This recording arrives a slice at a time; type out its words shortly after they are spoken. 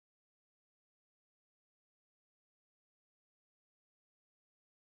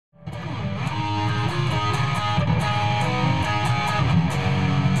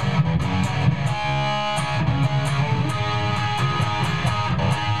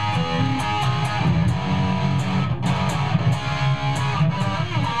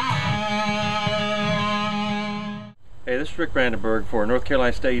Hey, this is Rick Brandenburg for North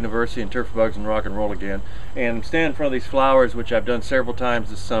Carolina State University and Turf for Bugs and Rock and Roll again. And I'm standing in front of these flowers, which I've done several times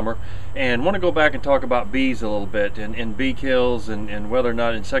this summer, and want to go back and talk about bees a little bit and bee kills and whether or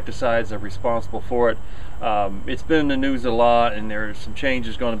not insecticides are responsible for it. It's been in the news a lot, and there are some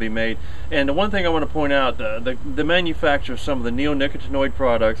changes going to be made. And the one thing I want to point out, the manufacture of some of the neonicotinoid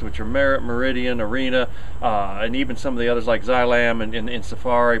products, which are Merit, Meridian, Arena, and even some of the others like Xylam and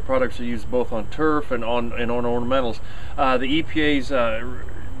Safari, products are used both on turf and on ornamentals. The EPA's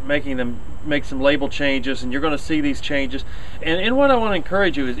making them make some label changes, and you're going to see these changes. And what I want to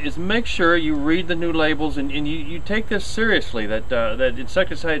encourage you is make sure you read the new labels and you take this seriously, that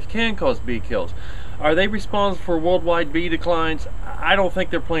insecticides can cause bee kills. Are they responsible for worldwide bee declines? I don't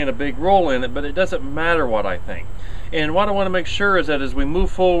think they're playing a big role in it, but it doesn't matter what I think. And what I want to make sure is that as we move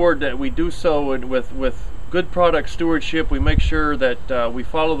forward, that we do so with good product stewardship. We make sure that we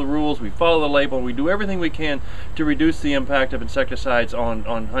follow the rules, we follow the label, we do everything we can to reduce the impact of insecticides on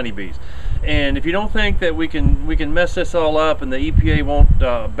honeybees. And if you don't think that we can mess this all up and the EPA won't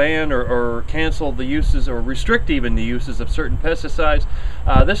ban or cancel the uses or restrict even the uses of certain pesticides,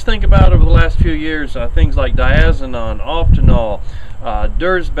 just think about over the last few years things like diazinon, oftanol,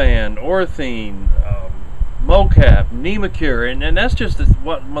 Dursban, orthene, Mocap, Nemacur, and that's just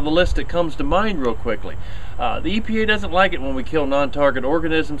what the list that comes to mind real quickly. The EPA doesn't like it when we kill non-target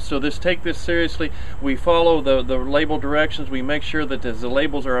organisms, so take this seriously. We follow the label directions. We make sure that as the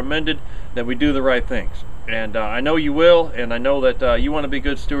labels are amended, that we do the right things. And I know you will, and I know that you want to be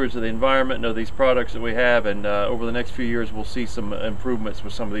good stewards of the environment and of these products that we have, and over the next few years we'll see some improvements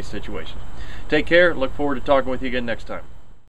with some of these situations. Take care. Look forward to talking with you again next time.